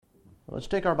Let's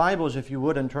take our Bibles, if you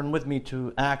would, and turn with me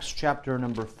to Acts chapter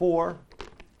number 4.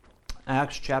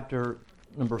 Acts chapter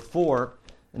number 4.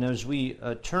 And as we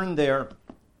turn there,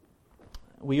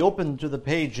 we open to the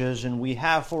pages and we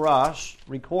have for us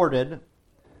recorded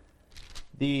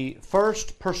the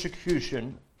first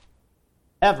persecution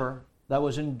ever that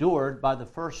was endured by the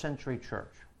first century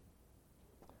church.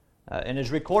 And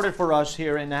is recorded for us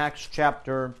here in Acts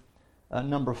chapter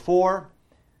number 4.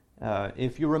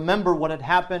 If you remember what had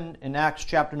happened in Acts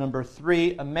chapter number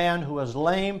 3, a man who was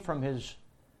lame from his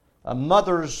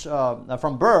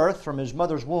from birth, from his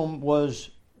mother's womb,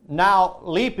 was now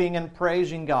leaping and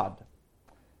praising God.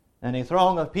 And a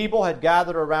throng of people had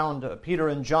gathered around Peter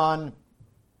and John,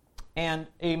 and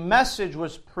a message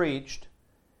was preached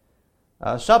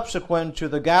subsequent to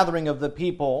the gathering of the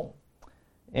people.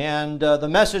 And the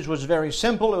message was very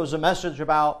simple. It was a message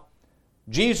about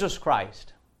Jesus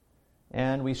Christ.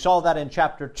 And we saw that in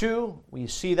chapter 2. We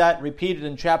see that repeated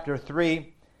in chapter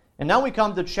 3. And now we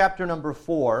come to chapter number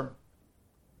 4.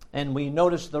 And we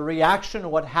notice the reaction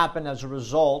of what happened as a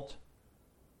result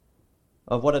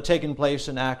of what had taken place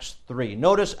in Acts 3.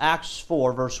 Notice Acts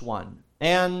 4, verse 1.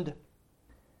 And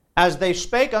as they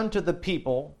spake unto the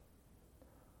people,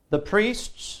 the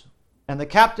priests and the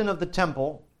captain of the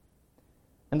temple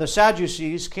and the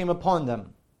Sadducees came upon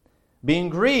them, being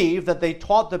grieved that they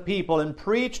taught the people and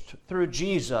preached through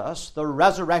Jesus the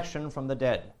resurrection from the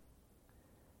dead.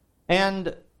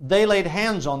 And they laid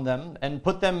hands on them and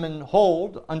put them in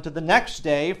hold unto the next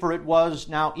day, for it was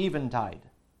now eventide.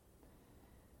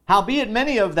 Howbeit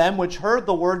many of them which heard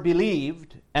the word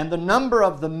believed, and the number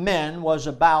of the men was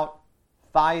about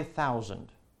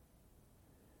 5,000.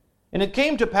 And it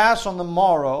came to pass on the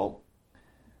morrow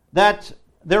that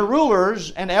their rulers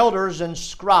and elders and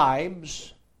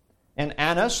scribes, and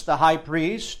Annas the high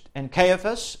priest, and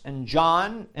Caiaphas, and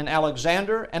John, and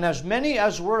Alexander, and as many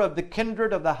as were of the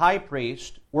kindred of the high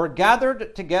priest, were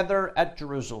gathered together at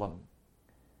Jerusalem.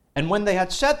 And when they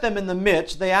had set them in the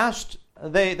midst, they asked,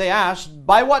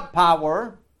 By what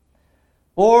power,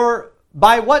 or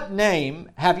by what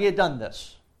name have ye done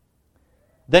this?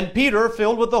 Then Peter,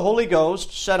 filled with the Holy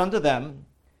Ghost, said unto them,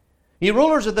 Ye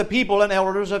rulers of the people and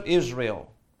elders of Israel,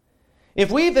 if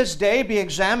we this day be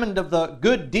examined of the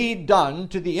good deed done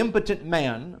to the impotent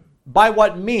man, by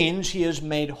what means he is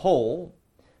made whole,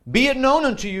 be it known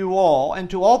unto you all and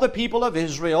to all the people of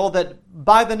Israel that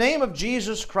by the name of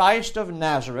Jesus Christ of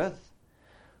Nazareth,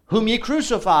 whom ye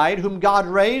crucified, whom God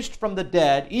raised from the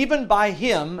dead, even by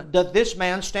him doth this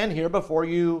man stand here before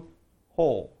you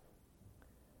whole.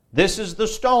 This is the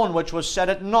stone which was set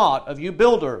at naught of you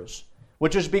builders,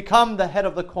 which is become the head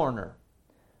of the corner.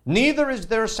 Neither is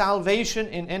there salvation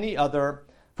in any other,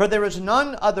 for there is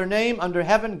none other name under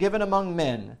heaven given among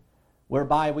men,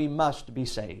 whereby we must be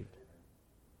saved.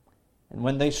 And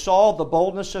when they saw the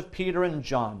boldness of Peter and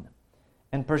John,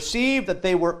 and perceived that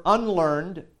they were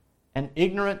unlearned and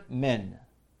ignorant men,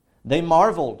 they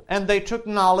marveled, and they took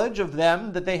knowledge of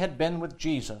them that they had been with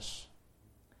Jesus.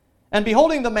 And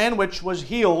beholding the man which was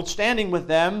healed standing with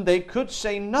them, they could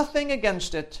say nothing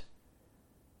against it.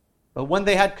 But when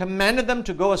they had commanded them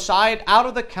to go aside out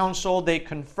of the council, they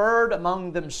conferred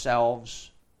among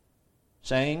themselves,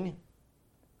 saying,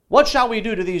 What shall we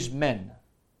do to these men?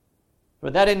 For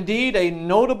that indeed a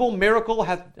notable miracle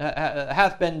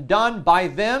hath been done by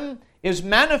them is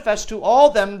manifest to all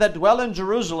them that dwell in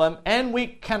Jerusalem, and we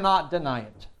cannot deny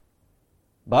it.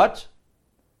 But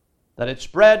that it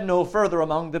spread no further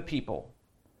among the people,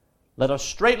 let us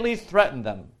straitly threaten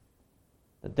them,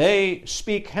 that they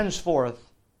speak henceforth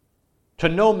to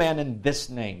no man in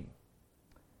this name.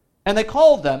 And they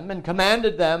called them and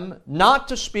commanded them not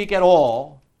to speak at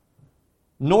all,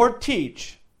 nor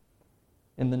teach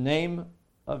in the name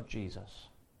of Jesus.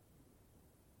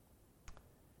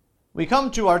 We come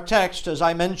to our text, as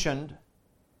I mentioned,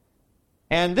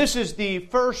 and this is the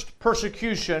first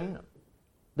persecution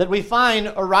that we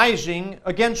find arising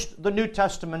against the New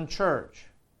Testament church.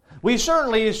 We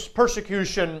certainly see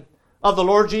persecution of the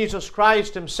Lord Jesus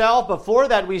Christ himself. Before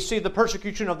that, we see the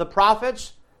persecution of the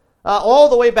prophets, all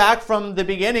the way back from the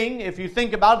beginning. If you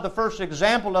think about it, the first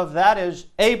example of that is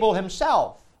Abel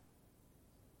himself.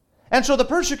 And so the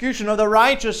persecution of the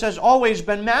righteous has always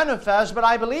been manifest, but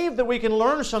I believe that we can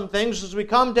learn some things as we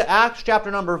come to Acts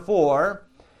chapter number 4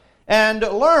 and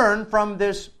learn from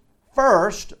this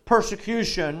first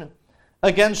persecution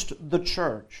against the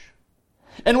church.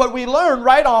 And what we learn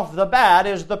right off the bat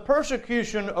is the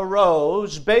persecution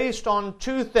arose based on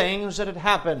two things that had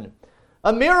happened.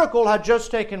 A miracle had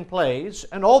just taken place,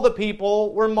 and all the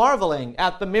people were marveling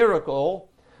at the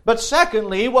miracle. But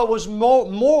secondly, what was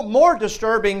more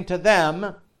disturbing to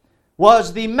them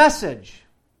was the message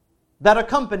that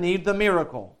accompanied the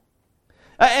miracle.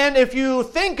 And if you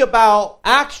think about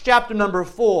Acts chapter number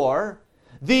 4,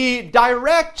 the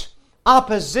direct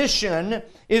opposition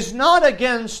is not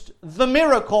against the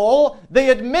miracle.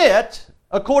 They admit,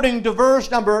 according to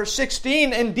verse number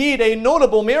 16, indeed a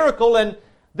notable miracle, and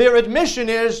their admission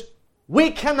is, we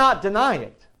cannot deny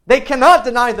it. They cannot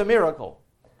deny the miracle.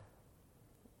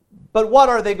 But what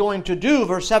are they going to do?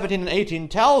 Verse 17 and 18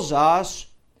 tells us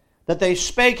that they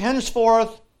spake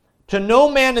henceforth to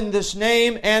no man in this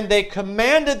name, and they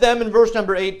commanded them in verse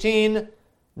number 18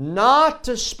 not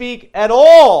to speak at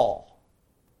all,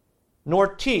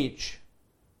 nor teach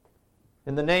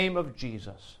in the name of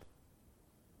Jesus.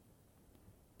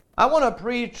 I want to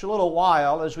preach a little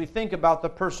while as we think about the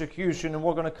persecution, and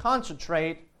we're going to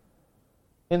concentrate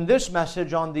in this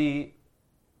message on the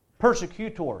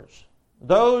persecutors,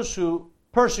 those who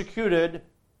persecuted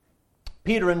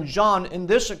Peter and John in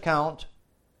this account.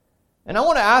 And I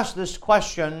want to ask this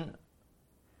question: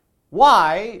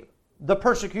 why the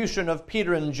persecution of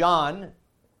Peter and John?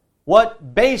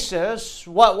 What basis?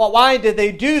 Why did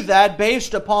they do that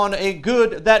based upon a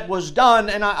good that was done?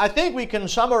 And I think we can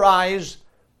summarize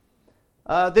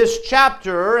this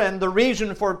chapter and the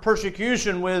reason for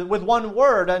persecution with one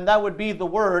word, and that would be the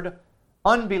word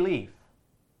unbelief.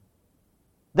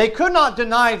 They could not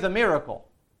deny the miracle.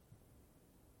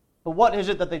 But what is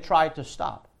it that they tried to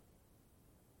stop?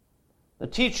 The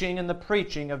teaching and the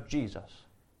preaching of Jesus.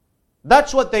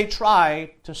 That's what they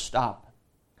try to stop.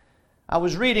 I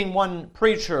was reading one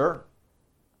preacher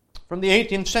from the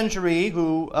 18th century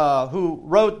who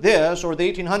wrote this, or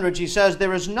the 1800s. He says,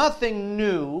 there is nothing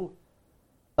new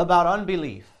about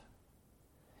unbelief.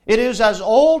 It is as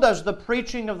old as the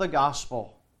preaching of the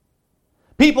gospel.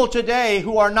 People today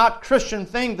who are not Christian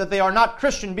think that they are not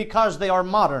Christian because they are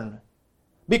modern,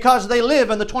 because they live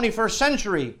in the 21st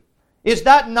century. Is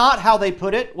that not how they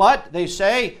put it? What? They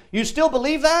say, you still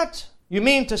believe that? You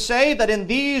mean to say that in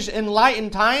these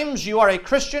enlightened times you are a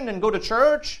Christian and go to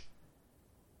church?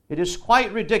 It is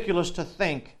quite ridiculous to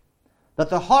think that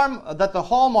the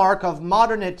hallmark of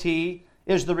modernity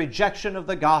is the rejection of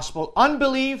the gospel.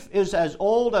 Unbelief is as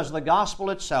old as the gospel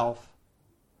itself.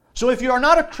 So if you are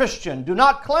not a Christian, do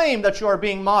not claim that you are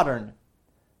being modern.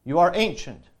 You are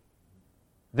ancient.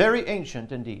 Very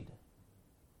ancient indeed.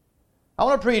 I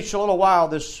want to preach a little while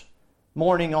this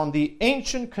morning on the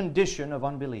ancient condition of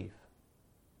unbelief.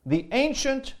 The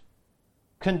ancient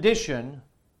condition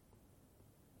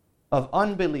of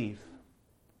unbelief.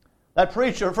 That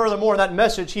preacher, furthermore, in that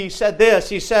message, he said this.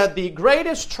 He said, the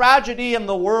greatest tragedy in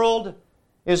the world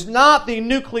is not the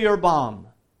nuclear bomb,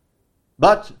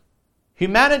 but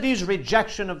humanity's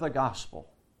rejection of the gospel.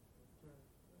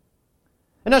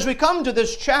 And as we come to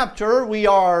this chapter, we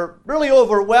are really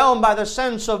overwhelmed by the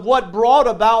sense of what brought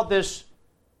about this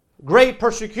great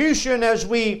persecution. As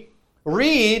we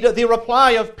read the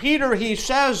reply of Peter, he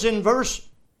says in verse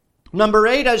number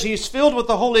 8, as he's filled with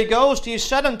the Holy Ghost, he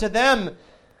said unto them,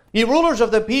 ye rulers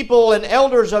of the people and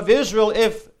elders of Israel,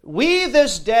 if we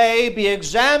this day be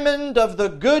examined of the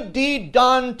good deed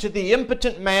done to the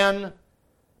impotent man,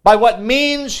 by what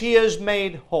means he is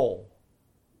made whole.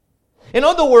 In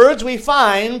other words, we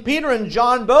find Peter and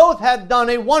John both had done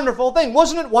a wonderful thing.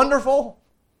 Wasn't it wonderful?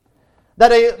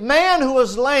 That a man who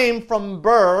was lame from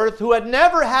birth, who had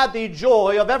never had the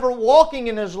joy of ever walking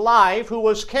in his life, who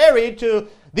was carried to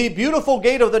the beautiful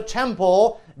gate of the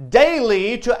temple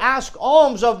daily to ask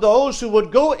alms of those who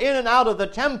would go in and out of the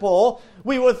temple,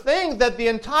 we would think that the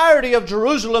entirety of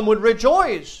Jerusalem would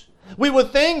rejoice. We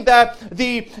would think that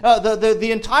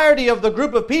the entirety of the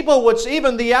group of people, which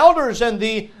even the elders and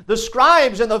the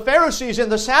scribes and the Pharisees and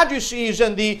the Sadducees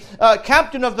and the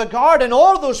captain of the guard and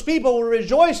all those people would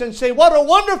rejoice and say, what a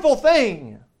wonderful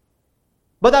thing.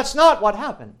 But that's not what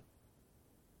happened.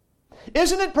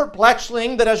 Isn't it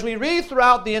perplexing that as we read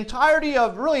throughout the entirety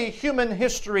of really human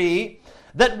history,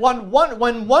 that when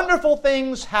wonderful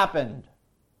things happened,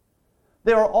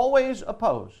 they are always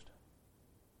opposed?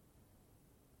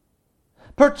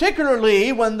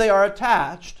 Particularly when they are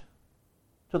attached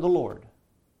to the Lord.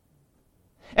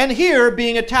 And here,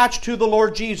 being attached to the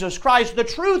Lord Jesus Christ, the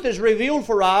truth is revealed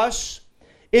for us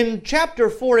in chapter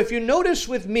 4. If you notice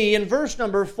with me in verse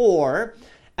number 4,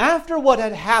 after what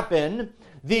had happened,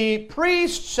 the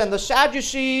priests and the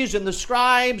Sadducees and the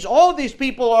scribes, all these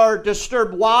people are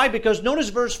disturbed. Why? Because notice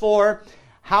verse 4,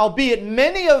 howbeit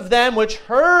many of them which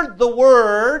heard the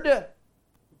word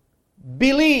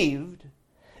believed,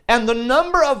 and the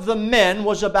number of the men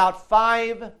was about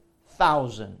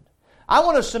 5,000. I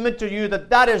want to submit to you that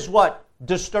that is what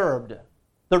disturbed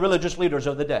the religious leaders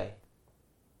of the day.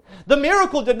 The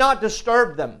miracle did not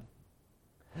disturb them.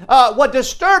 What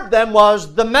disturbed them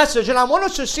was the message. And I want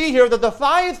us to see here that the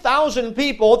 5,000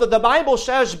 people that the Bible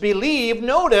says believed,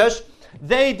 notice,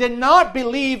 they did not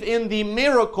believe in the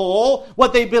miracle.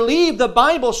 What they believed, the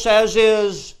Bible says,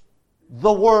 is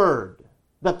the word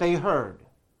that they heard.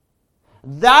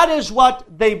 That is what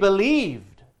they believed.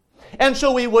 And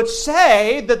so we would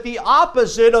say that the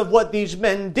opposite of what these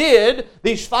men did,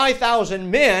 these 5,000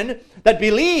 men that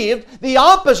believed, the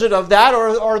opposite of that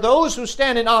are those who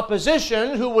stand in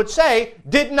opposition who would say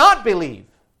did not believe.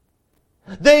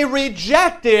 They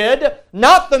rejected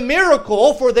not the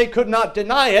miracle, for they could not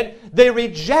deny it. They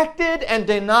rejected and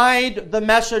denied the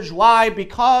message. Why?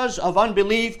 Because of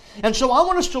unbelief. And so I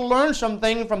want us to learn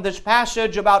something from this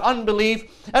passage about unbelief.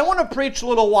 I want to preach a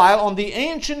little while on the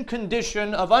ancient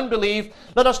condition of unbelief.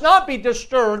 Let us not be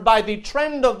disturbed by the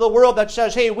trend of the world that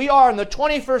says, hey, we are in the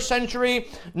 21st century.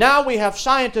 Now we have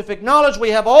scientific knowledge. We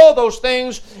have all those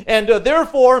things. And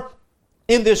therefore,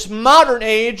 in this modern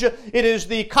age, it is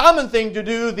the common thing to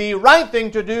do, the right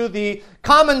thing to do, the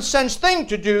common sense thing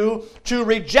to do, to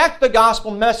reject the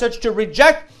gospel message, to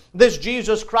reject this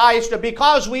Jesus Christ,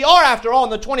 because we are, after all, in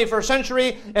the 21st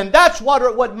century, and that's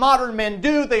what modern men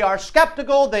do. They are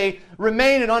skeptical, they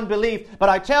remain in unbelief. But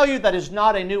I tell you, that is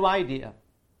not a new idea.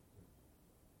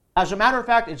 As a matter of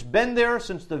fact, it's been there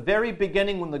since the very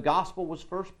beginning when the gospel was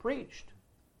first preached.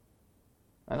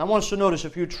 And I want us to notice a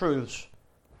few truths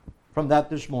from that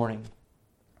this morning.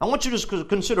 I want you to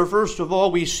consider, first of all,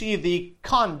 we see the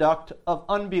conduct of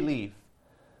unbelief.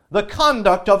 The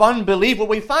conduct of unbelief. What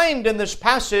we find in this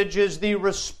passage is the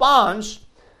response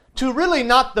to really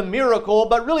not the miracle,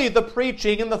 but really the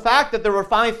preaching and the fact that there were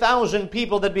 5,000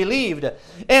 people that believed.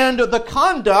 And the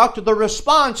conduct, the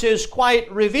response is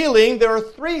quite revealing. There are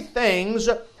three things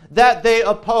that they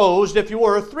opposed, if you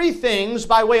were, three things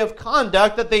by way of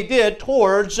conduct that they did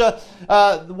towards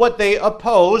what they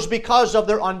opposed because of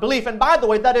their unbelief. And by the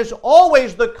way, that is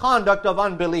always the conduct of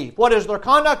unbelief. What is their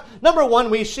conduct? Number one,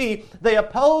 we see they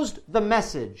opposed the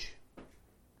message.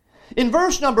 In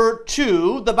verse number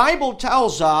 2, the Bible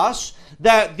tells us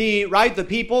that the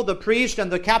people, the priest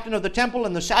and the captain of the temple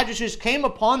and the Sadducees came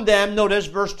upon them, notice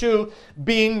verse 2,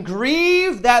 being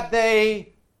grieved that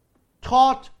they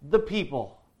taught the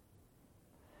people.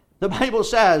 The Bible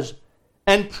says,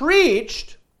 and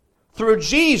preached through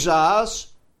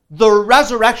Jesus the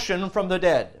resurrection from the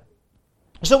dead.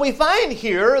 So we find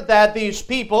here that these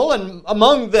people, and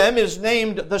among them is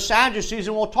named the Sadducees,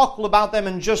 and we'll talk about them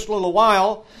in just a little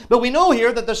while. But we know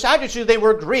here that the Sadducees, they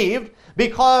were grieved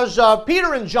because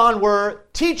Peter and John were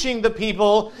teaching the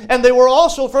people, and they were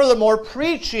also furthermore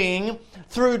preaching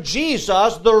through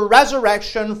Jesus, the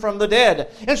resurrection from the dead.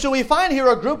 And so we find here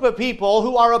a group of people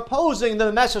who are opposing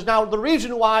the message. Now, the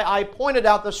reason why I pointed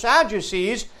out the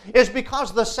Sadducees is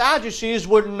because the Sadducees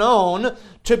were known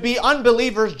to be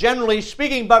unbelievers, generally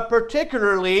speaking, but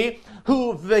particularly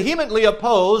who vehemently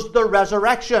opposed the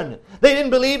resurrection. They didn't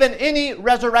believe in any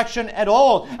resurrection at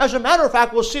all. As a matter of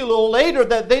fact, we'll see a little later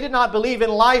that they did not believe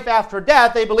in life after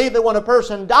death. They believed that when a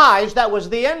person dies, that was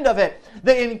the end of it.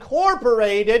 They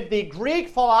incorporated the Greek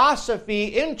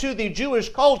philosophy into the Jewish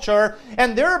culture,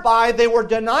 and thereby they were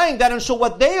denying that. And so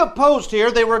what they opposed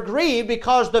here, they were grieved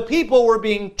because the people were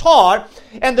being taught,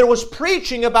 and there was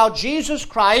preaching about Jesus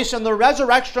Christ and the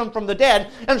resurrection from the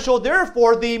dead. And so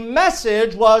therefore the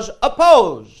message was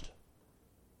opposed.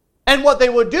 And what they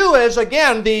would do is,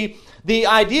 again, the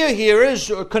idea here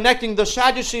is connecting the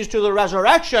Sadducees to the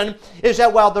resurrection is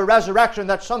that, well, the resurrection,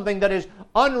 that's something that is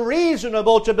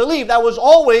unreasonable to believe. That was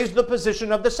always the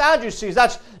position of the Sadducees.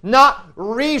 That's not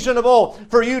reasonable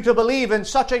for you to believe in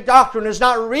such a doctrine. It's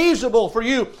not reasonable for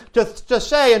you to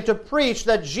say and to preach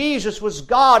that Jesus was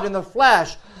God in the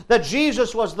flesh, that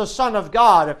Jesus was the Son of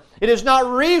God. It is not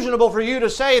reasonable for you to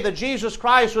say that Jesus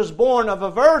Christ was born of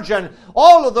a virgin.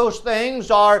 All of those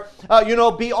things are,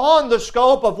 beyond the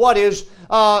scope of what is,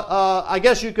 I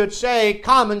guess you could say,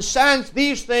 common sense.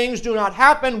 These things do not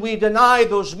happen. We deny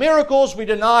those miracles. We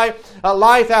deny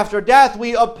life after death.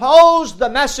 We oppose the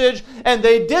message, and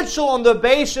they did so on the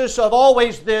basis of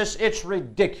always this: it's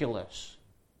ridiculous.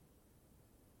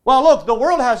 Well, look, the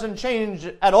world hasn't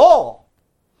changed at all.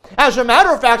 As a matter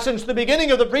of fact, since the beginning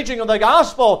of the preaching of the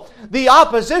gospel, the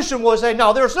opposition was saying,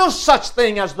 no, there's no such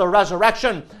thing as the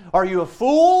resurrection. Are you a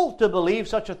fool to believe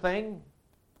such a thing?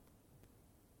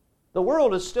 The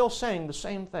world is still saying the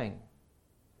same thing.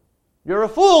 You're a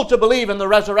fool to believe in the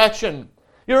resurrection.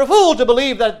 You're a fool to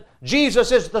believe that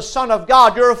Jesus is the Son of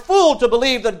God. You're a fool to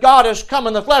believe that God has come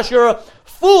in the flesh. You're a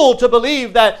fool to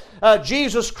believe that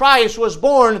Jesus Christ was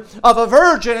born of a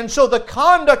virgin. And so the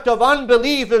conduct of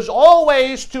unbelief is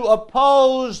always to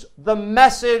oppose the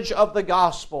message of the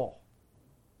gospel.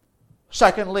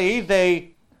 Secondly,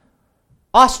 they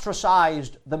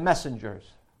ostracized the messengers.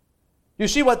 You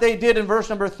see what they did in verse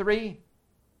number 3?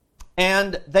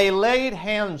 And they laid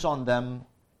hands on them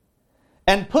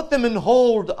and put them in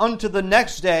hold unto the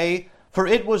next day, for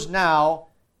it was now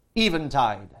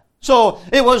eventide. So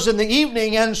it was in the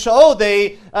evening, and so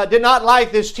they did not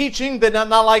like this teaching, they did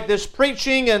not like this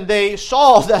preaching, and they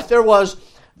saw that there was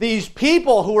these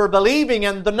people who were believing,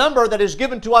 and the number that is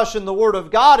given to us in the Word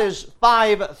of God is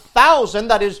 5,000.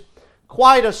 That is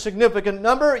quite a significant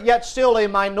number, yet still a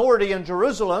minority in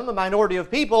Jerusalem, a minority of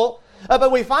people.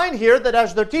 But we find here that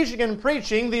as they're teaching and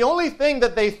preaching, the only thing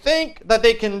that they think that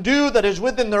they can do that is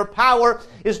within their power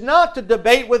is not to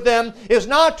debate with them, is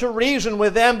not to reason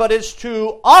with them, but is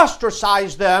to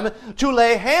ostracize them, to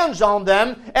lay hands on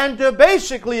them, and to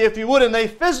basically, if you would, in a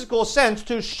physical sense,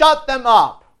 to shut them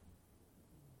up.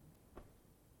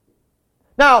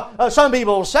 Now, some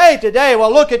people say today,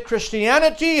 well, look at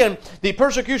Christianity and the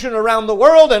persecution around the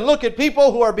world, and look at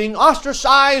people who are being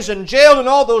ostracized and jailed and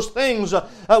all those things.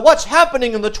 What's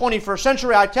happening in the 21st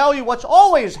century? I tell you what's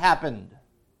always happened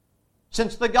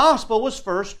since the gospel was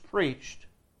first preached.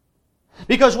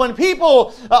 Because when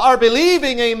people are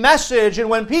believing a message and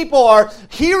when people are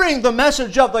hearing the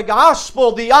message of the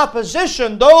gospel, the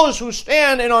opposition, those who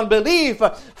stand in unbelief,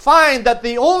 find that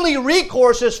the only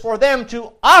recourse is for them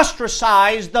to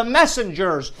ostracize the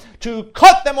messengers, to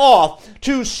cut them off,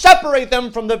 to separate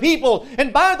them from the people.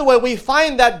 And by the way, we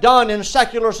find that done in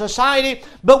secular society,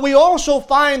 but we also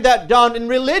find that done in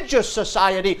religious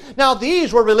society. Now,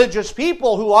 these were religious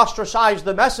people who ostracized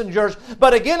the messengers,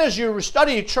 but again, as you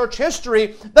study church history,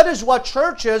 that is what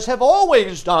churches have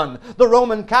always done. The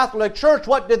Roman Catholic Church,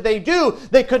 what did they do?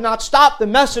 They could not stop the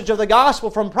message of the gospel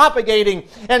from propagating,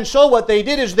 and so what they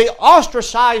did is they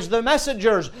ostracized the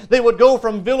messengers. They would go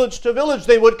from village to village.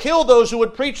 They would kill those who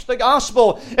would preach the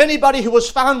gospel. Anybody who was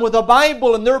found with a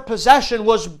Bible in their possession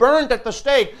was burned at the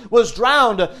stake, was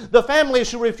drowned. The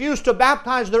families who refused to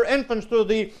baptize their infants through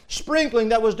the sprinkling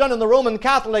that was done in the Roman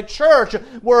Catholic Church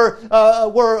were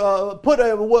put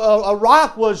a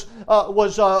rock was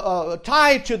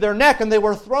tied to their neck, and they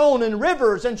were thrown in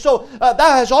rivers. And so that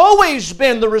has always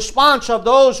been the response of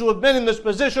those who have been in this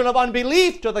position of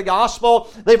unbelief to the gospel.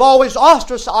 They've always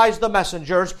ostracized the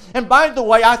messengers. And by the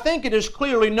way, I think it is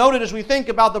clearly noted as we think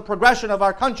about the progression of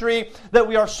our country that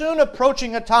we are soon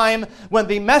approaching a time when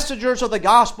the messengers of the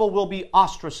gospel will be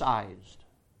ostracized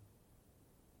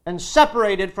and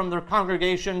separated from their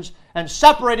congregations and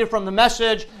separated from the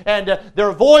message, and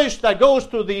their voice that goes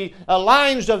through the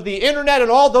lines of the internet and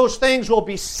all those things will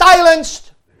be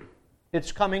silenced.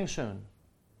 It's coming soon.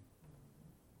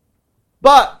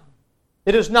 But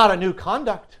it is not a new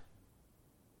conduct.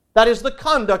 That is the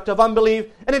conduct of unbelief,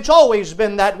 and it's always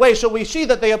been that way. So we see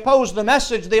that they opposed the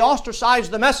message, they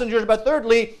ostracized the messengers, but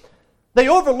thirdly, they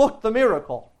overlooked the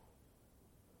miracle.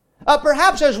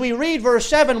 Perhaps as we read verse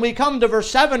 7, we come to verse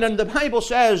 7, and the Bible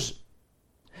says,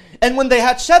 "And when they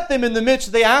had set them in the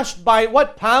midst, they asked, By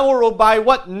what power or by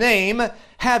what name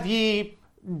have ye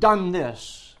done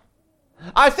this?"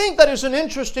 I think that is an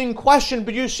interesting question,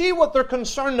 but you see what they're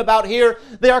concerned about here.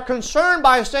 They are concerned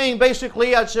by saying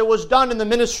basically, as it was done in the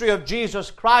ministry of Jesus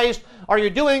Christ, are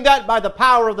you doing that by the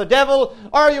power of the devil?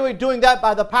 Are you doing that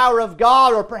by the power of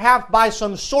God, or perhaps by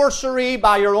some sorcery,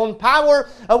 by your own power?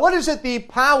 What is it, the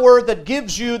power that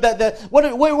gives you,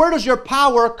 where does your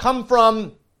power come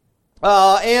from?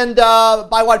 And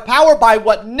by what power, by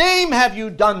what name have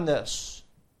you done this?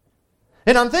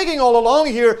 And I'm thinking all along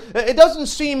here, it doesn't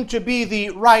seem to be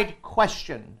the right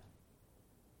question.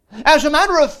 As a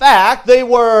matter of fact, they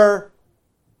were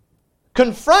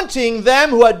confronting them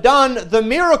who had done the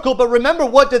miracle, but remember,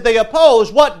 what did they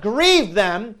oppose? What grieved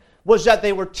them was that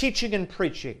they were teaching and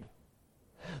preaching.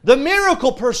 The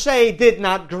miracle per se did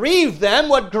not grieve them.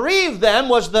 What grieved them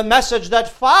was the message that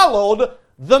followed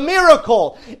the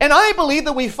miracle. And I believe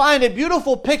that we find a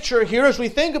beautiful picture here as we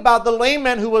think about the lame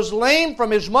man who was lame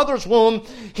from his mother's womb.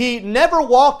 He never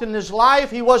walked in his life.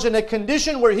 He was in a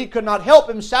condition where he could not help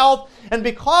himself. And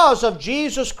because of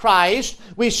Jesus Christ,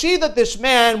 we see that this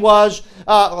man was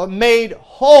made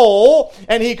whole,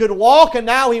 and he could walk, and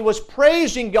now he was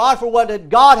praising God for what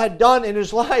God had done in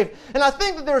his life. And I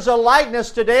think that there's a likeness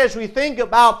today as we think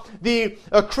about the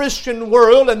Christian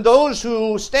world and those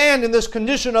who stand in this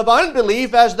condition of unbelief.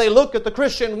 unbelief as they look at the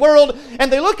Christian world,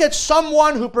 and they look at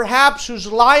someone who perhaps whose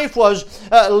life was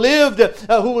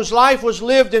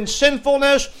lived in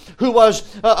sinfulness, who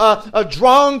was a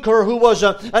drunk, or who was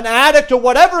an addict, or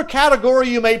whatever category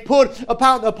you may put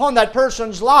upon that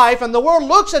person's life. And the world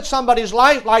looks at somebody's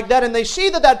life like that, and they see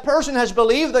that that person has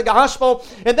believed the gospel,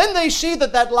 and then they see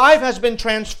that that life has been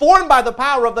transformed by the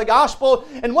power of the gospel.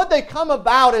 And what they come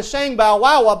about is saying,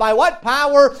 wow, by what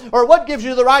power, or what gives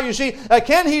you the right? You see,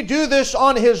 can he do this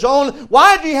on his own?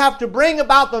 Why do you have to bring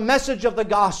about the message of the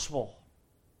gospel?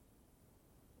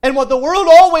 And what the world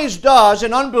always does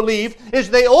in unbelief is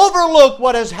they overlook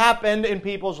what has happened in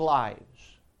people's lives.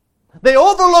 They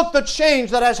overlook the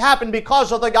change that has happened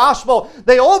because of the gospel.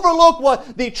 They overlook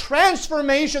what the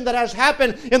transformation that has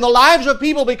happened in the lives of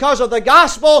people because of the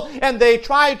gospel, and they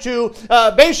try to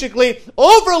basically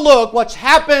overlook what's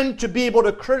happened to be able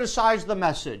to criticize the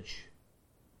message.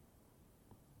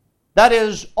 That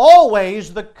is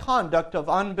always the conduct of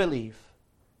unbelief.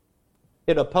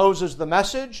 It opposes the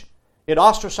message, it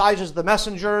ostracizes the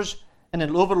messengers, and it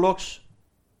overlooks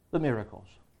the miracles.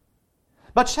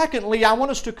 But secondly, I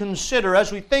want us to consider,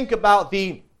 as we think about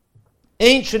the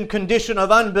ancient condition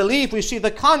of unbelief, we see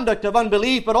the conduct of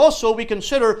unbelief, but also we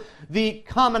consider the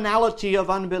commonality of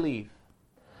unbelief.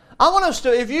 I want us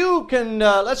to, if you can,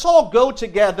 let's all go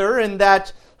together in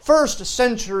that first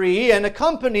century and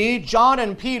accompany John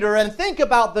and Peter and think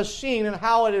about the scene and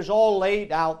how it is all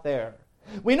laid out there.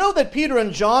 We know that Peter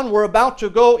and John were about to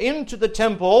go into the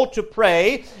temple to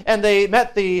pray, and they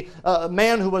met the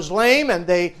man who was lame, and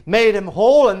they made him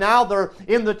whole, and now they're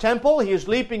in the temple. He is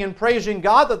leaping and praising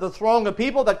God, that the throng of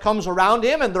people that comes around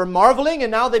him, and they're marveling,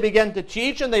 and now they begin to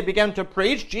teach, and they begin to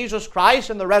preach Jesus Christ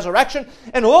and the resurrection,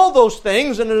 and all those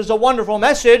things, and it is a wonderful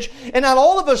message. And now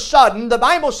all of a sudden, the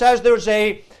Bible says there's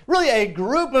really a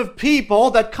group of people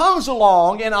that comes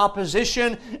along in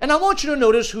opposition, and I want you to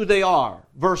notice who they are.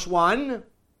 Verse 1,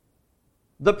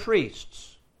 the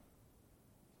priests,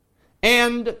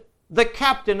 and the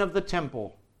captain of the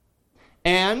temple,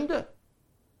 and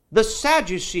the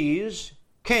Sadducees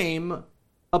came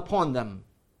upon them.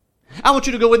 I want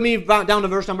you to go with me down to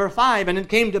verse number 5. And it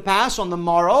came to pass on the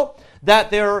morrow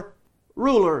that their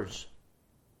rulers,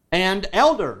 and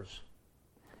elders,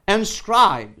 and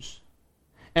scribes,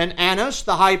 and Annas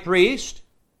the high priest,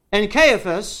 and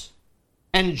Caiaphas,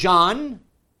 and John,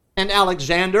 and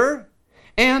Alexander,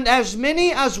 and as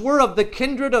many as were of the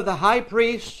kindred of the high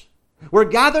priest, were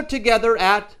gathered together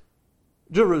at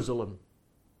Jerusalem.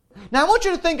 Now I want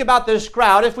you to think about this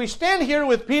crowd. If we stand here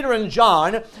with Peter and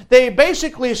John, they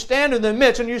basically stand in the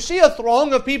midst, and you see a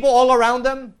throng of people all around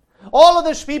them. All of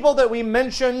these people that we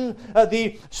mentioned,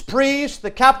 the priests,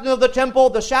 the captain of the temple,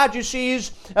 the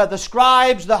Sadducees, the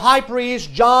scribes, the high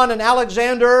priest, John and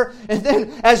Alexander, and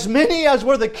then as many as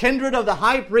were the kindred of the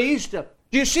high priest.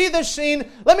 Do you see this scene?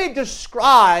 Let me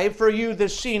describe for you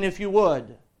this scene, if you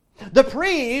would. The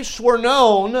priests were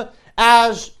known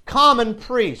as common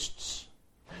priests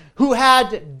who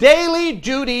had daily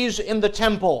duties in the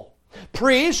temple.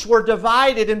 Priests were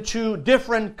divided into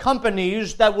different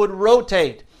companies that would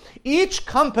rotate. Each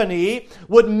company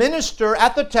would minister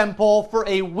at the temple for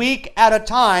a week at a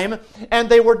time, and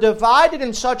they were divided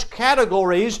in such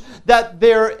categories that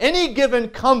any given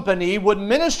company would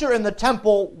minister in the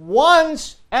temple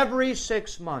once every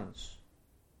 6 months.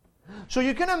 So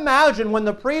you can imagine when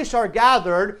the priests are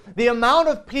gathered, the amount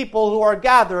of people who are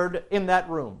gathered in that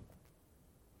room.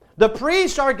 The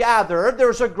priests are gathered.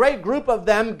 There's a great group of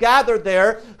them gathered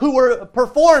there who were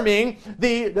performing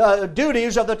the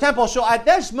duties of the temple. So at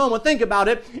this moment, think about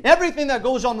it, everything that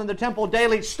goes on in the temple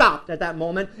daily stopped at that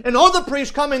moment. And all the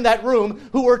priests come in that room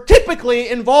who were typically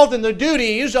involved in the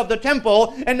duties of the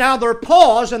temple, and now they're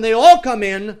paused and they all come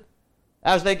in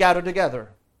as they gather together.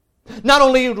 Not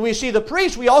only do we see the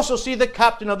priest, we also see the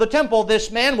captain of the temple.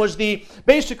 This man was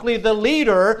basically the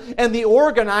leader and the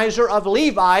organizer of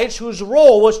Levites, whose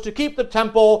role was to keep the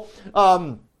temple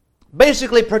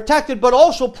basically protected, but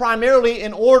also primarily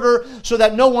in order so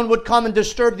that no one would come and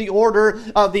disturb the order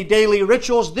of the daily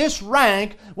rituals. This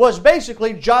rank was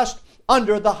basically just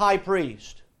under the high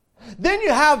priest. Then you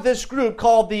have this group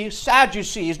called the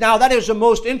Sadducees. Now that is the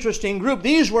most interesting group.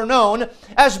 These were known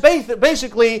as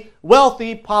basically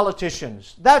wealthy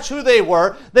politicians. That's who they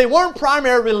were. They weren't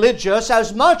primarily religious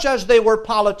as much as they were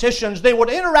politicians. They would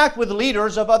interact with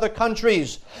leaders of other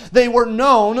countries. They were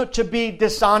known to be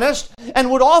dishonest and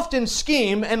would often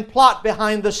scheme and plot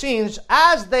behind the scenes,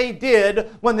 as they did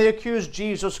when they accused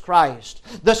Jesus Christ.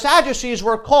 The Sadducees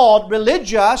were called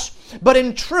religious, but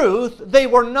in truth they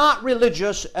were not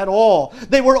religious at all.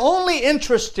 They were only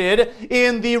interested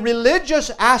in the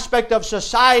religious aspect of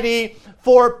society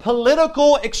for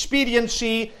political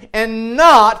expediency and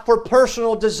not for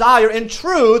personal desire. In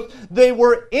truth, they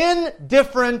were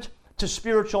indifferent to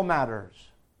spiritual matters.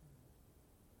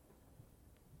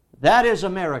 That is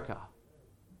America.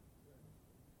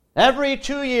 Every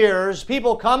 2 years,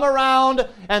 people come around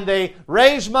and they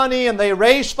raise money and they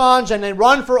raise funds and they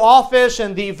run for office,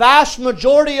 and the vast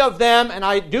majority of them, and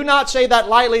I do not say that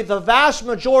lightly, the vast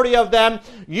majority of them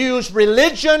use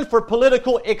religion for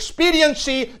political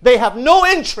expediency. They have no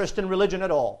interest in religion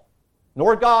at all,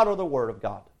 nor God or the Word of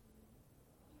God.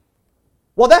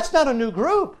 Well, that's not a new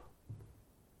group.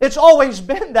 It's always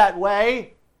been that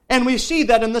way, and we see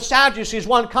that in the Sadducees.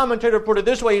 One commentator put it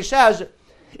this way, he says,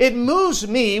 "It moves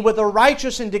me with a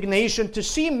righteous indignation to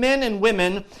see men and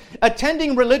women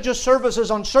attending religious services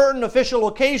on certain official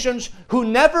occasions who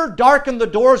never darken the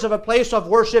doors of a place of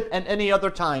worship at any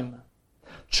other time.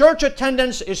 Church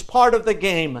attendance is part of the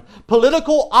game.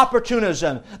 Political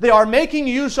opportunism. They are making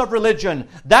use of religion."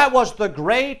 That was the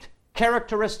great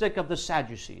characteristic of the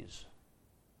Sadducees.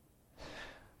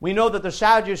 We know that the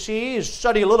Sadducees,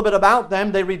 study a little bit about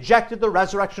them, they rejected the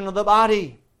resurrection of the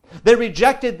body. They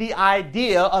rejected the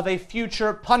idea of a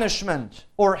future punishment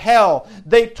or hell.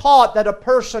 They taught that a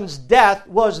person's death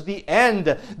was the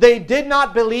end. They did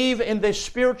not believe in the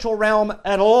spiritual realm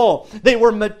at all. They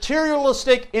were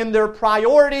materialistic in their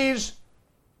priorities.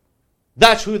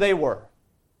 That's who they were.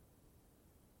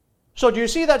 So do you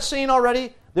see that scene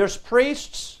already? There's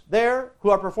priests there who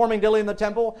are performing daily in the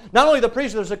temple. Not only the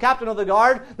priests, there's the captain of the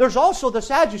guard. There's also the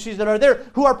Sadducees that are there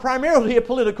who are primarily a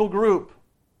political group.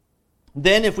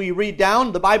 Then if we read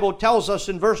down, the Bible tells us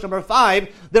in verse number 5,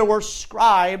 there were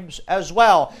scribes as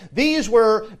well. These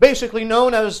were basically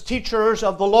known as teachers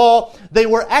of the law. They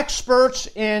were experts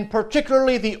in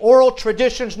particularly the oral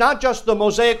traditions, not just the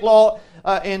Mosaic law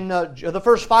in the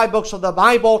first 5 books of the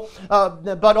Bible,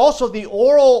 but also the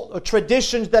oral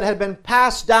traditions that had been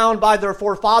passed down by their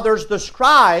forefathers. The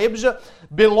scribes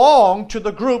belonged to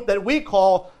the group that we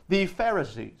call the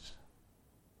Pharisees.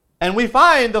 And we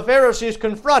find the Pharisees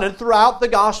confronted throughout the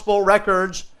gospel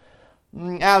records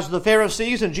as the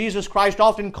Pharisees, and Jesus Christ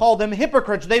often called them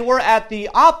hypocrites. They were at the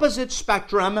opposite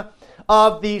spectrum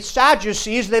of the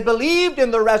Sadducees. They believed in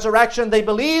the resurrection, they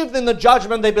believed in the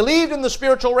judgment, they believed in the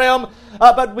spiritual realm,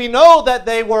 but we know that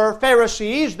they were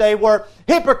Pharisees, they were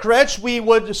hypocrites. We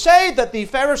would say that the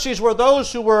Pharisees were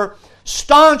those who were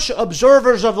staunch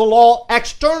observers of the law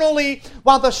externally,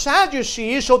 while the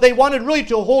Sadducees, so they wanted really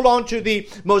to hold on to the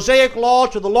Mosaic law,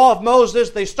 to the law of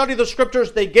Moses. They studied the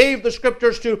scriptures, they gave the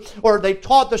scriptures to, or they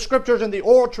taught the scriptures and the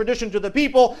oral tradition to the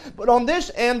people. But on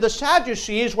this end, the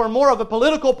Sadducees were more of a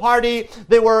political party.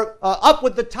 They were up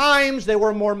with the times, they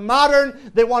were more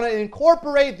modern. They want to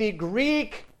incorporate the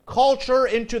Greek culture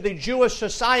into the Jewish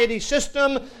society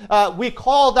system. We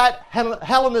call that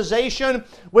Hellenization,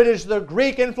 which is the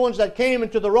Greek influence that came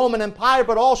into the Roman Empire,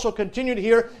 but also continued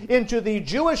here into the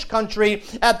Jewish country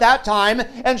at that time.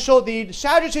 And so the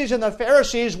Sadducees and the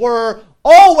Pharisees were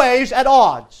always at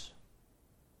odds.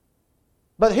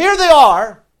 But here they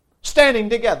are, standing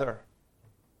together.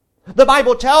 The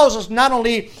Bible tells us not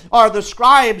only are the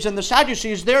scribes and the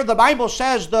Sadducees there, the Bible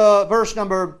says, the verse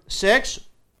number 6,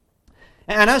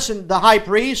 Annas and the high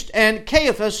priest, and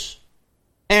Caiaphas,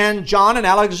 and John and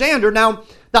Alexander. Now,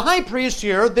 the high priest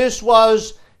here, this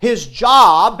was his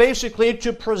job, basically,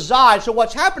 to preside. So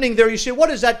what's happening there, you see,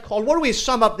 what is that called? What do we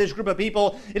sum up this group of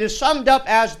people? It is summed up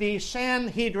as the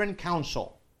Sanhedrin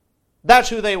Council. That's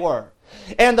who they were.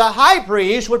 And the high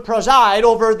priest would preside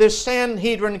over this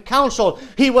Sanhedrin Council.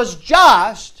 He was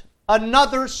just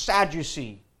another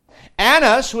Sadducee.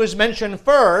 Annas, who is mentioned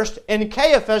first, and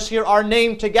Caiaphas here are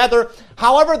named together.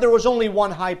 However, there was only one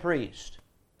high priest.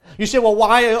 You say, well,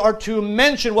 why are two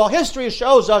mentioned? Well, history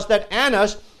shows us that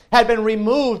Annas had been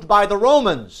removed by the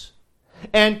Romans.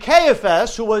 And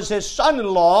Caiaphas, who was his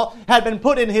son-in-law, had been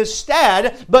put in his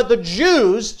stead, but the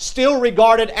Jews still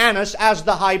regarded Annas as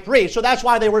the high priest. So that's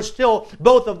why they were still,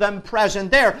 both of them, present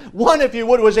there. One, if you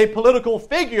would, was a political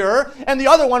figure, and the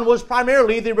other one was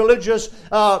primarily the religious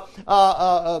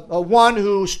one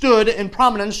who stood in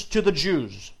prominence to the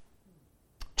Jews.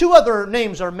 2 other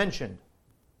names are mentioned,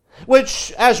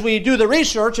 which, as we do the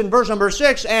research in verse number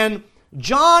 6, and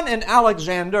John and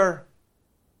Alexander,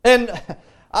 and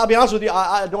I'll be honest with you,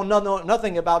 I don't know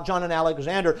nothing about John and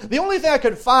Alexander. The only thing I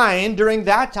could find during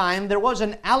that time, there was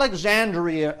an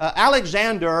Alexander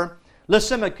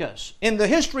Lysimachus. In the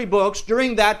history books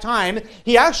during that time,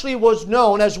 he actually was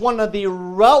known as one of the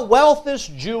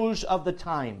wealthiest Jews of the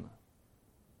time.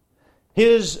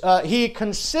 He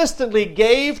consistently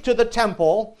gave to the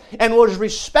temple and was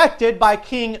respected by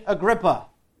King Agrippa.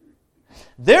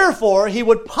 Therefore, he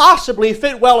would possibly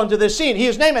fit well into this scene. He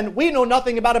is named, and we know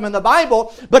nothing about him in the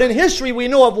Bible, but in history we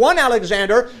know of one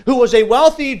Alexander who was a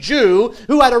wealthy Jew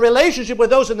who had a relationship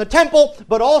with those in the temple,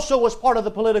 but also was part of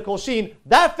the political scene.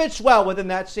 That fits well within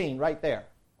that scene right there.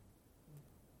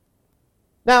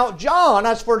 Now, John,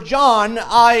 as for John,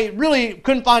 I really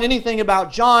couldn't find anything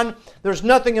about John. There's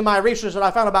nothing in my research that I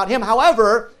found about him.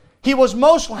 However, he was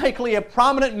most likely a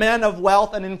prominent man of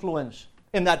wealth and influence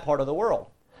in that part of the world.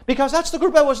 Because that's the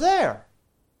group that was there.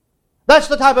 That's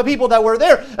the type of people that were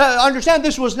there. Understand,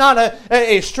 this was not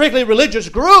a strictly religious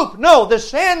group. No, the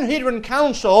Sanhedrin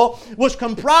Council was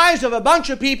comprised of a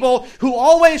bunch of people who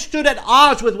always stood at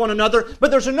odds with one another. But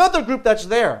there's another group that's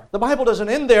there. The Bible doesn't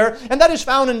end there. And that is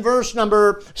found in verse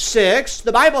number 6.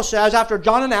 The Bible says, after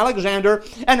John and Alexander,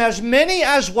 and as many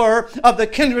as were of the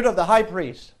kindred of the high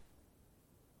priest.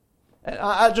 And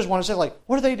I just want to say,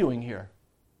 what are they doing here?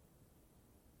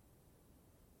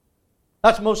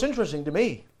 That's most interesting to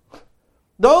me.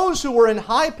 Those who were in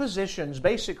high positions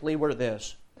basically were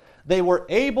this. They were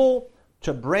able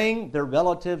to bring their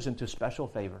relatives into special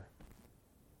favor.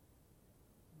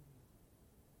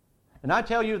 And I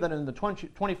tell you that in the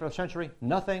 21st century,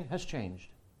 nothing has changed,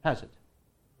 has it?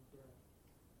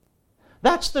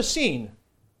 That's the scene.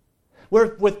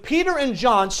 We're with Peter and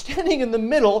John standing in the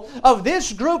middle of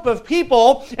this group of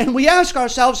people, and we ask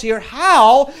ourselves here,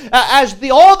 how,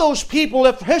 all those people,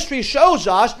 if history shows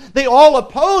us, they all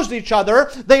opposed each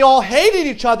other, they all hated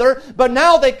each other, but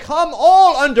now they come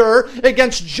all under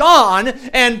against John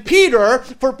and Peter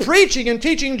for preaching and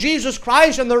teaching Jesus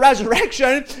Christ and the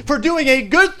resurrection, for doing a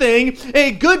good thing,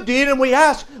 a good deed, and we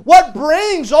ask, what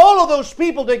brings all of those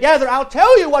people together? I'll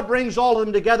tell you what brings all of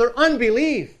them together: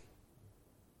 unbelief.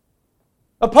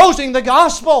 Opposing the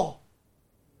gospel.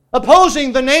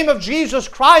 Opposing the name of Jesus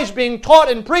Christ being taught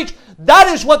and preached. That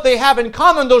is what they have in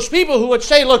common. Those people who would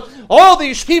say, look, all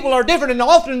these people are different. And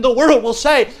often the world will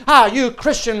say, you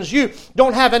Christians, you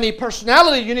don't have any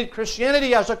personality. You need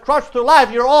Christianity as a crutch through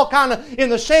life. You're all kind of in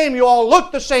the same. You all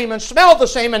look the same and smell the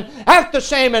same and act the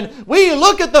same. And we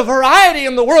look at the variety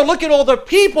in the world. Look at all the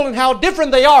people and how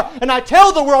different they are. And I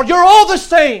tell the world, you're all the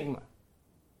same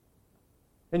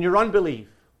in your unbelief.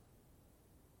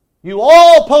 You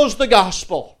all oppose the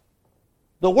gospel.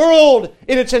 The world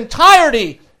in its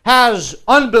entirety has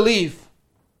unbelief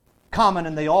common,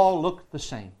 and they all look the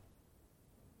same.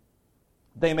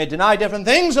 They may deny different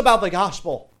things about the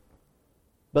gospel,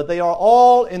 but they are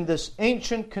all in this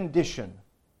ancient condition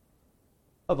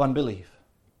of unbelief.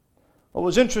 What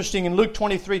was interesting in Luke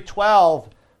 23:12,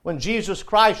 when Jesus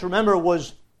Christ, remember,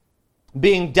 was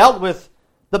being dealt with,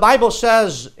 the Bible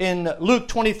says in Luke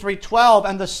 23:12,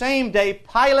 and the same day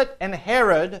Pilate and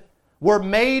Herod were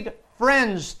made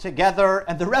friends together.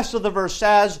 And the rest of the verse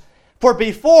says, for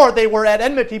before they were at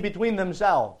enmity between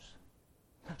themselves.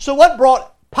 So what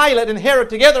brought Pilate and Herod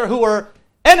together, who were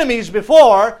enemies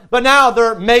before, but now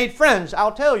they're made friends?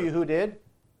 I'll tell you who did.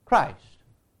 Christ.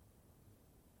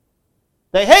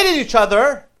 They hated each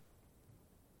other.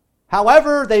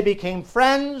 However, they became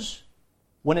friends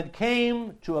when it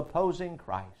came to opposing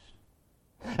Christ.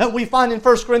 And we find in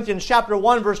 1 Corinthians chapter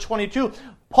 1, verse 22,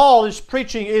 Paul is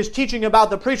teaching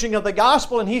about the preaching of the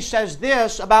gospel, and he says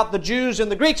this about the Jews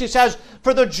and the Greeks. He says,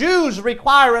 for the Jews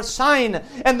require a sign,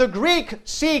 and the Greek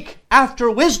seek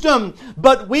after wisdom,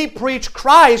 but we preach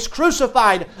Christ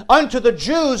crucified, unto the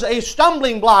Jews a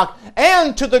stumbling block,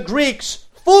 and to the Greeks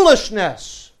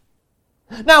foolishness.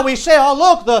 Now we say,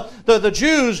 look, the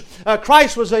Jews,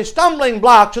 Christ was a stumbling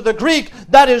block. To the Greek,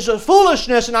 that is a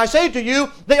foolishness. And I say to you,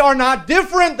 they are not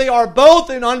different. They are both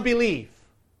in unbelief.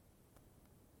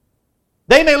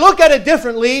 They may look at it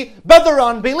differently, but they're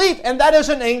unbelief, and that is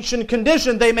an ancient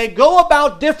condition. They may go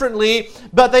about differently,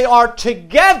 but they are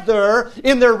together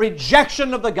in their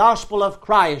rejection of the gospel of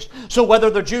Christ. So whether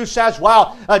the Jew says,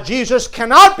 Jesus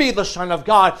cannot be the Son of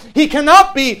God, He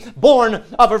cannot be born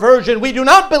of a virgin, we do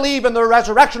not believe in the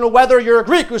resurrection, or whether you're a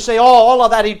Greek who say, all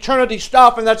of that eternity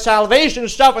stuff and that salvation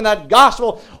stuff and that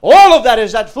gospel, all of that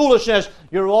is that foolishness,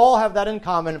 you all have that in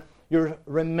common. You're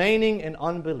remaining in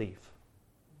unbelief.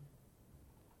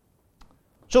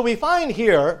 So we find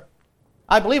here,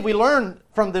 I believe we learn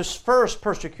from this first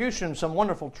persecution some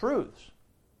wonderful truths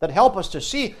that help us to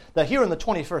see that here in the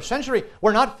 21st century,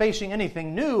 we're not facing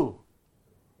anything new.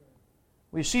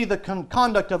 We see the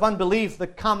conduct of unbelief, the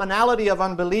commonality of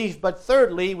unbelief, but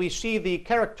thirdly, we see the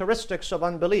characteristics of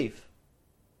unbelief.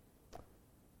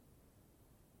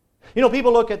 You know,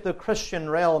 people look at the Christian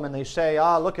realm and they say,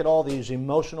 look at all these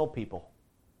emotional people.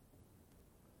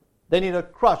 They need a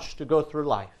crutch to go through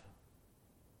life.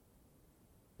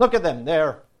 Look at them.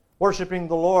 They're worshiping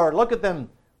the Lord. Look at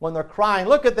them when they're crying.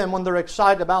 Look at them when they're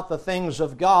excited about the things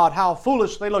of God. How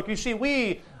foolish they look. You see,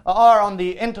 we are on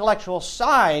the intellectual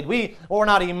side. We're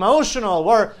not emotional.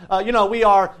 We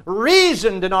are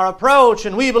reasoned in our approach,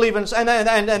 and we believe in,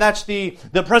 and that's the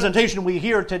presentation we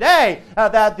hear today.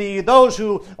 That those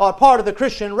who are part of the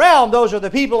Christian realm, those are the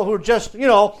people who are just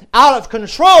out of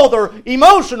control. They're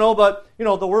emotional, but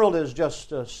the world is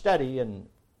just steady and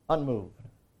unmoved.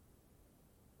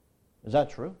 Is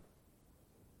that true?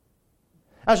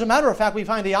 As a matter of fact, we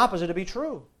find the opposite to be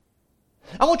true.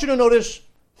 I want you to notice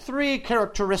 3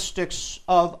 characteristics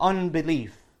of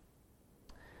unbelief.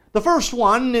 The first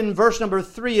one in verse number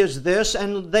 3 is this: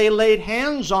 "And they laid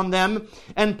hands on them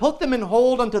and put them in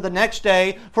hold unto the next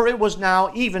day, for it was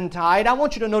now eventide." I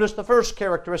want you to notice the first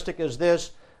characteristic is this: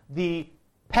 the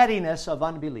pettiness of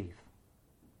unbelief.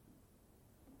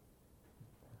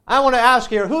 I want to ask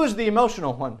here, who is the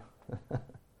emotional one?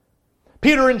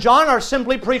 Peter and John are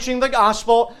simply preaching the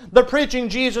gospel. They're preaching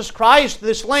Jesus Christ.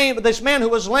 This man who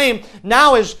was lame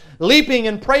now is leaping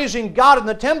and praising God in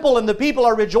the temple, and the people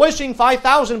are rejoicing.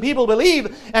 5,000 people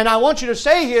believe. And I want you to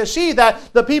see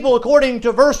that the people, according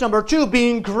to verse number 2,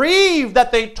 being grieved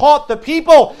that they taught the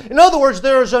people. In other words,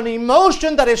 there's an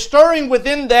emotion that is stirring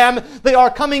within them. They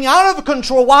are coming out of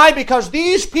control. Why? Because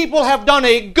these people have done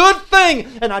a good thing.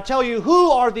 And I tell you, who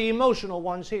are the emotional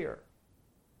ones here?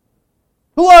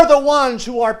 Who are the ones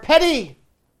who are petty?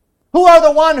 Who are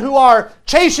the ones who are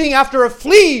chasing after a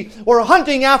flea or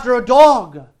hunting after a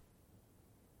dog?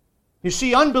 You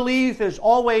see, unbelief is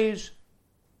always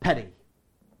petty.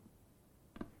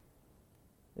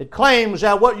 It claims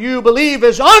that what you believe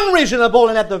is unreasonable,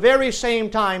 and at the very same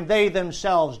time, they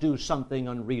themselves do something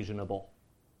unreasonable.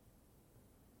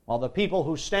 While the people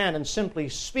who stand and simply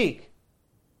speak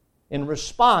in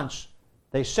response,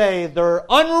 they say they're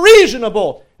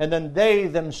unreasonable, and then they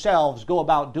themselves go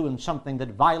about doing something that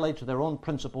violates their own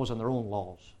principles and their own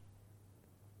laws.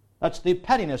 That's the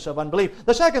pettiness of unbelief.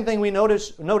 The second thing we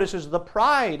notice is the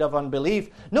pride of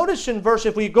unbelief. Notice in verse,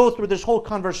 if we go through this whole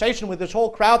conversation with this whole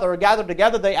crowd that are gathered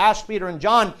together, they ask Peter and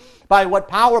John, "By what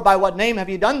power, by what name have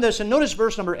you done this?" And notice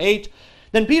verse number 8.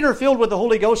 "Then Peter, filled with the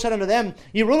Holy Ghost, said unto them,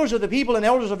 Ye rulers of the people and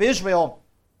elders of Israel,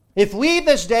 if we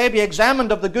this day be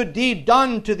examined of the good deed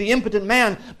done to the impotent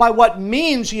man, by what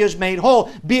means he is made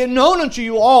whole, be it known unto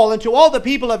you all and to all the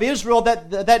people of Israel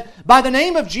that by the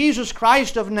name of Jesus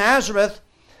Christ of Nazareth,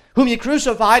 whom ye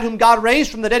crucified, whom God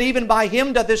raised from the dead, even by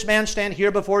him doth this man stand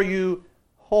here before you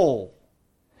whole."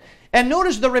 And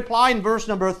notice the reply in verse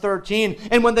number 13.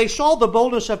 "And when they saw the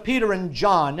boldness of Peter and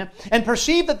John, and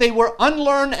perceived that they were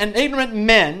unlearned and ignorant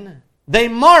men, they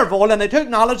marveled, and they took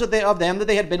knowledge of them that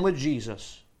they had been with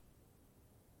Jesus."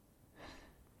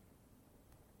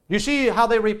 You see how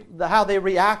they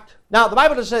react? Now, the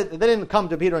Bible doesn't say, they didn't come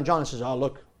to Peter and John and says, "Oh,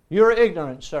 look, you're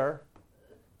ignorant, sir."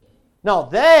 No,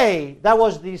 that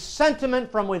was the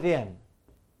sentiment from within.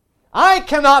 I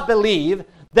cannot believe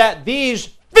that these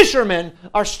fishermen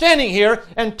are standing here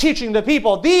and teaching the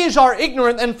people. These are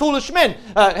ignorant and foolish men.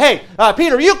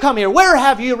 Peter, you come here. Where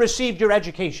have you received your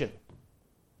education?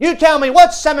 You tell me,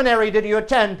 what seminary did you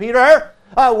attend, Peter?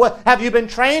 Have you been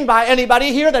trained by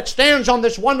anybody here that stands on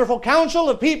this wonderful council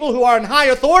of people who are in high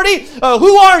authority?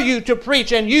 Who are you to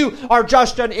preach? And you are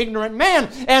just an ignorant man.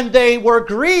 And they were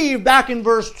grieved back in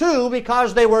verse 2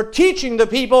 because they were teaching the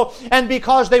people and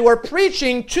because they were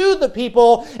preaching to the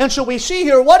people. And so we see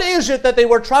here, what is it that they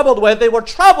were troubled with? They were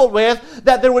troubled with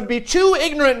that there would be 2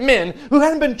 ignorant men who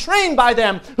hadn't been trained by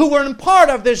them, who were in part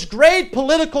of this great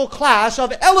political class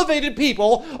of elevated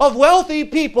people, of wealthy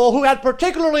people who had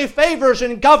particularly favors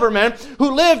in government,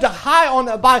 who lived on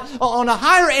a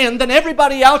higher end than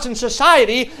everybody else in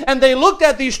society, and they looked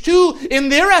at these 2, in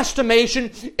their estimation,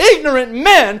 ignorant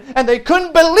men, and they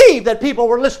couldn't believe that people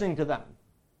were listening to them.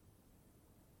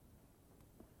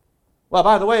 Well,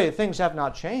 by the way, things have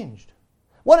not changed.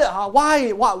 What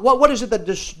is it that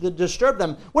disturbed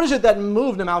them? What is it that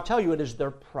moved them? I'll tell you, it is their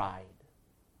pride.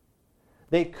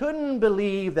 They couldn't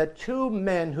believe that 2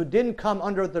 men who didn't come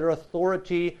under their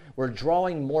authority were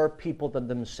drawing more people than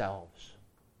themselves.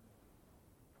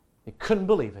 They couldn't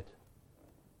believe it.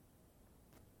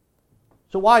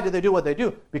 So why did they do what they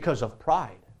do? Because of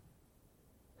pride.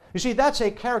 You see, that's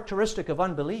a characteristic of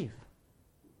unbelief.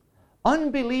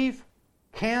 Unbelief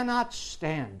cannot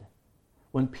stand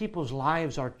when people's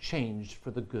lives are changed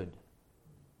for the good.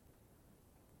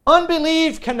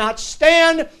 Unbelief cannot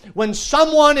stand when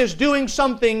someone is doing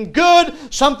something good,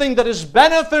 something that is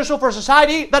beneficial for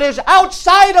society, that is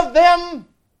outside of them.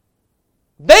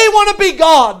 They want to be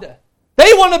God.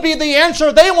 They want to be the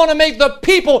answer. They want to make the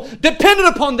people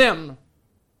dependent upon them.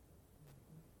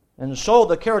 And so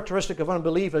the characteristic of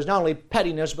unbelief is not only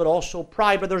pettiness, but also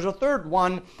pride. But there's a third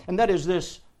one, and that is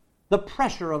this, the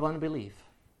pressure of unbelief.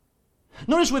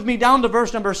 Notice with me down to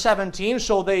verse number 17.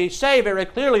 So they say very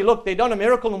clearly, look, they've done a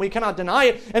miracle and we cannot deny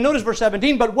it. And notice verse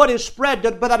 17, but that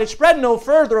it spread no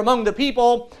further among the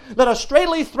people, let us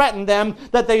straightly threaten them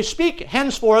that they speak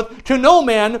henceforth to no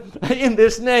man in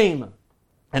this name.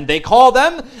 And they called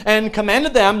them and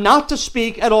commanded them not to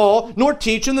speak at all, nor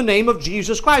teach in the name of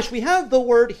Jesus Christ. We have the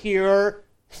word here,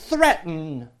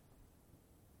 threaten.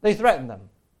 They threatened them.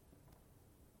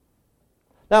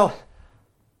 Now,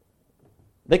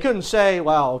 they couldn't say,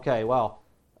 don't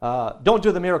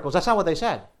do the miracles. That's not what they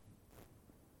said.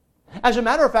 As a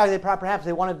matter of fact, perhaps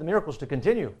they wanted the miracles to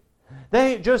continue.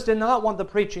 They just did not want the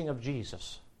preaching of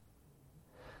Jesus.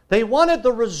 They wanted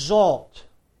the result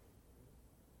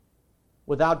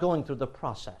without going through the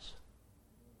process.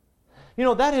 You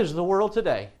know, that is the world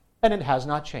today, and it has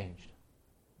not changed.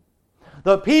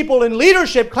 The people in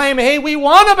leadership claim, hey, we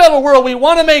want a better world. We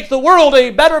want to make the world a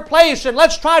better place, and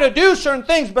let's try to do certain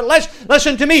things. But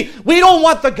listen to me. We don't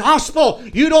want the gospel.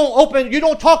 You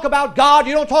don't talk about God.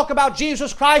 You don't talk about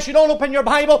Jesus Christ. You don't open your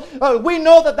Bible. We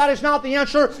know that is not the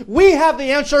answer. We have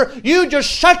the answer. You just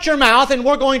shut your mouth, and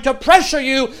we're going to pressure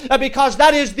you because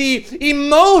that is the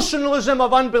emotionalism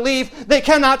of unbelief. They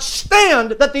cannot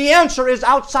stand that the answer is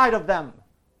outside of them.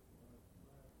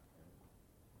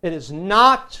 It is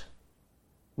not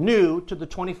new to the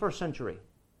 21st century.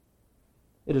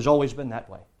 It has always been that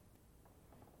way.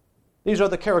 These are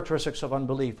the characteristics of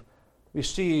unbelief. We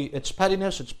see its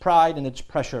pettiness, its pride, and its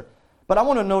pressure. But I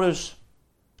want to notice,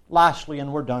 lastly,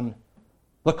 and we're done,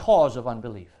 the cause of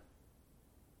unbelief.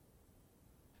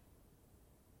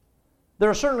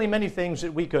 There are certainly many things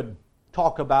that we could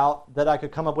talk about, that I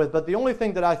could come up with, but the only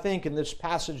thing that I think in this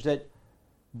passage that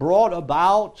brought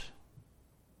about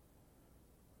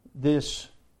this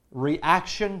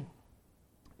reaction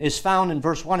is found in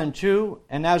verse 1 and 2.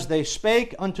 And as they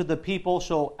spake unto the people,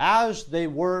 so as they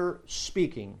were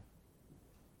speaking,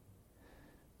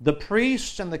 the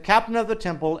priests and the captain of the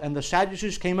temple and the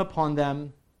Sadducees came upon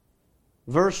them.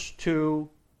 Verse 2,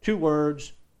 2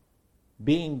 words,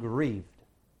 being grieved.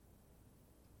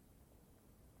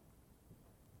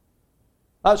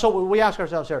 So we ask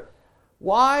ourselves here,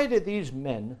 why did these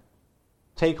men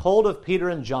take hold of Peter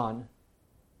and John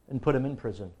and put them in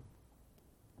prison?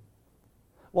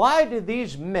 Why did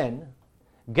these men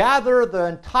gather the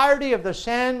entirety of the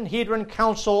Sanhedrin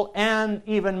council and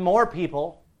even more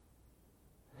people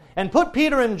and put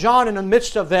Peter and John in the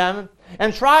midst of them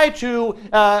and try to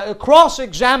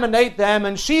cross-examine them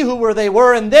and see who they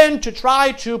were, and then to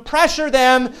try to pressure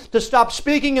them to stop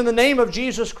speaking in the name of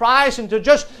Jesus Christ and to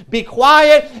just be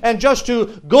quiet and just to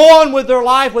go on with their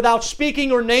life without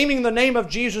speaking or naming the name of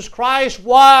Jesus Christ?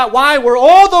 Why were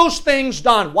all those things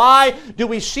done? Why do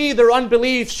we see their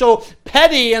unbelief so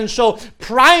petty and so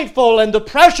prideful, and the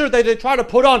pressure that they try to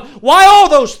put on? Why all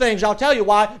those things? I'll tell you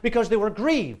why. Because they were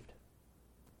grieved.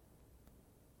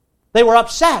 They were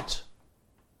upset.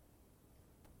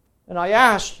 And I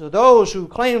asked those who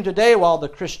claim today, the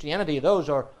Christianity, those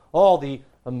are all the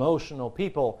emotional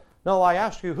people. No, I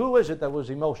asked you, who is it that was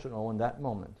emotional in that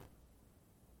moment?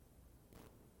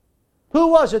 Who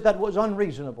was it that was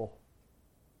unreasonable?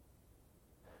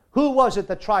 Who was it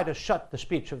that tried to shut the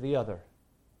speech of the other?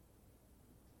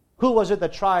 Who was it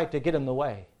that tried to get in the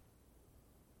way?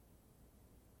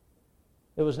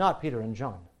 It was not Peter and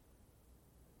John.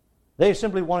 They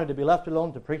simply wanted to be left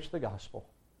alone to preach the gospel.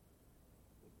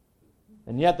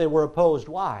 And yet they were opposed.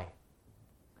 Why?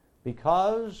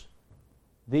 Because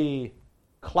the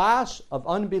class of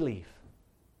unbelief,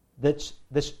 that's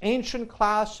this ancient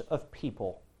class of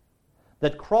people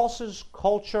that crosses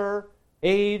culture,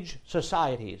 age,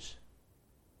 societies,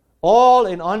 all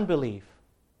in unbelief,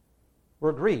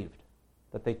 were grieved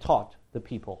that they taught the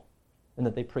people and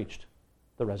that they preached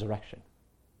the resurrection.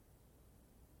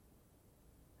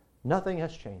 Nothing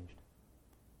has changed.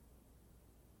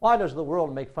 Why does the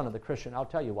world make fun of the Christian? I'll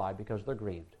tell you why. Because they're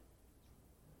grieved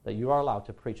that you are allowed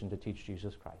to preach and to teach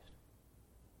Jesus Christ.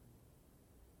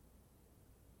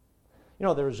 You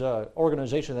know, there's an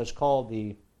organization that's called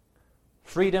the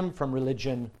Freedom from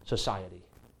Religion Society.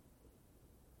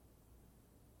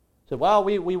 So,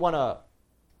 we want to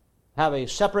have a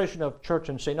separation of church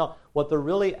and say, no, what they're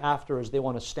really after is they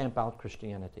want to stamp out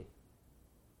Christianity.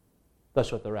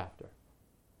 That's what they're after.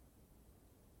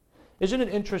 Isn't it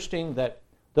interesting that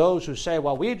those who say,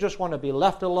 we just want to be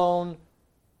left alone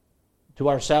to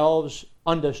ourselves,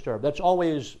 undisturbed. That's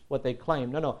always what they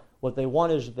claim. No. What they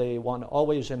want is they want to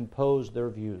always impose their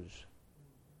views.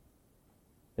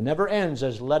 It never ends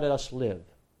as let us live.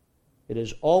 It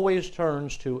is always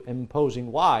turns to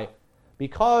imposing. Why?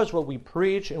 Because what we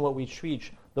preach and what we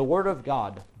teach, the Word of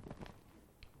God,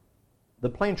 the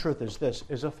plain truth is this,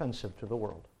 is offensive to the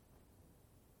world.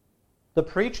 The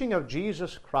preaching of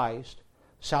Jesus Christ,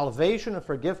 salvation and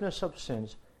forgiveness of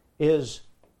sins, is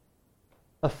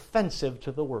offensive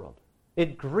to the world.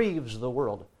 It grieves the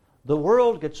world. The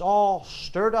world gets all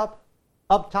stirred up,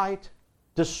 uptight,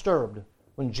 disturbed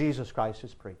when Jesus Christ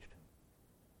is preached.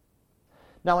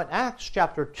 Now in Acts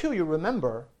chapter 2, you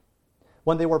remember,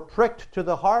 when they were pricked to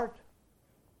the heart,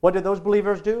 what did those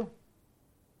believers do?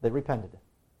 They repented.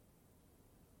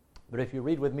 But if you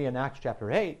read with me in Acts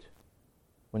chapter 8,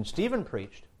 when Stephen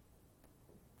preached,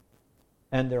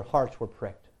 and their hearts were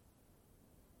pricked,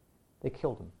 they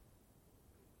killed him.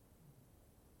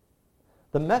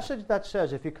 The message that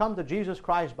says, if you come to Jesus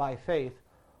Christ by faith,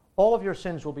 all of your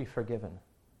sins will be forgiven,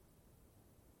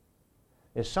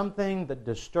 is something that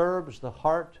disturbs the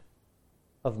heart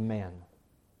of man.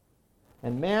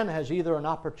 And man has either an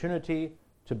opportunity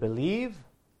to believe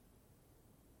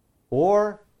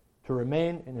or to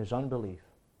remain in his unbelief.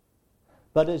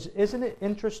 But isn't it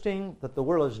interesting that the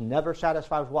world is never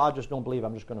satisfied with, well, I just don't believe,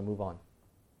 I'm just going to move on.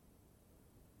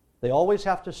 They always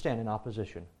have to stand in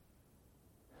opposition.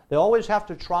 They always have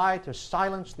to try to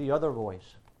silence the other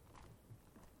voice,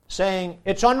 saying,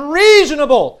 it's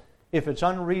unreasonable. If it's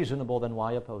unreasonable, then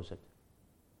why oppose it?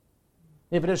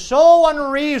 If it is so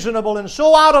unreasonable and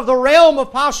so out of the realm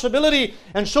of possibility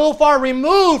and so far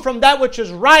removed from that which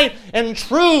is right and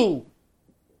true,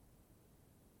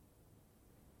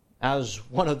 as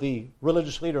one of the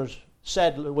religious leaders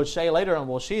would say later, and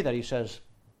we'll see that he says,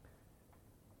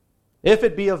 if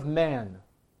it be of man,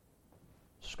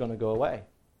 it's going to go away.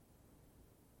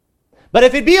 But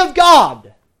if it be of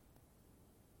God,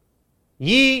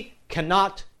 ye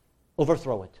cannot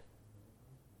overthrow it.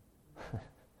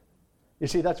 You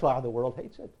see, that's why the world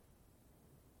hates it.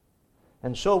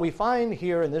 And so we find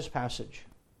here in this passage,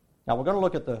 now we're going to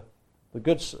look at the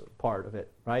good part of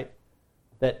it, right?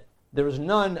 That there is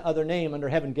none other name under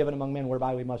heaven given among men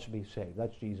whereby we must be saved.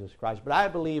 That's Jesus Christ. But I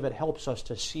believe it helps us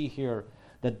to see here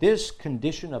that this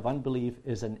condition of unbelief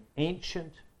is an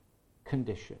ancient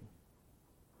condition.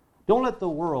 Don't let the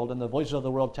world and the voices of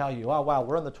the world tell you, oh, wow,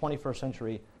 we're in the 21st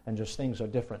century and just things are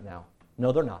different now.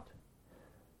 No, they're not.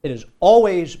 It has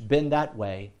always been that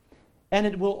way, and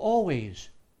it will always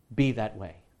be that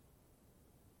way.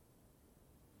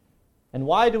 And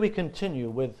why do we continue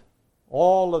with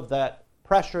all of that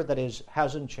pressure that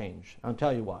hasn't changed? I'll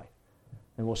tell you why.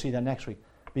 And we'll see that next week.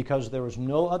 Because there is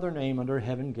no other name under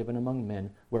heaven given among men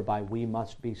whereby we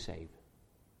must be saved.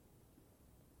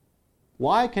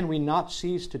 Why can we not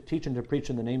cease to teach and to preach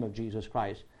in the name of Jesus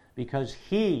Christ? Because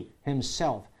He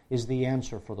Himself is the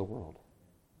answer for the world.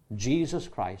 Jesus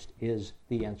Christ is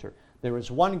the answer. There is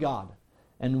one God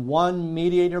and one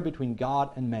mediator between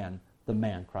God and man, the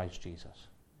man Christ Jesus.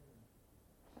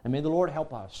 And may the Lord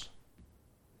help us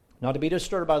not to be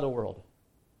disturbed by the world,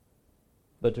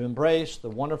 but to embrace the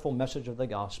wonderful message of the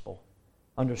gospel,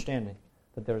 understanding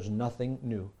that there is nothing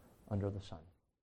new under the sun.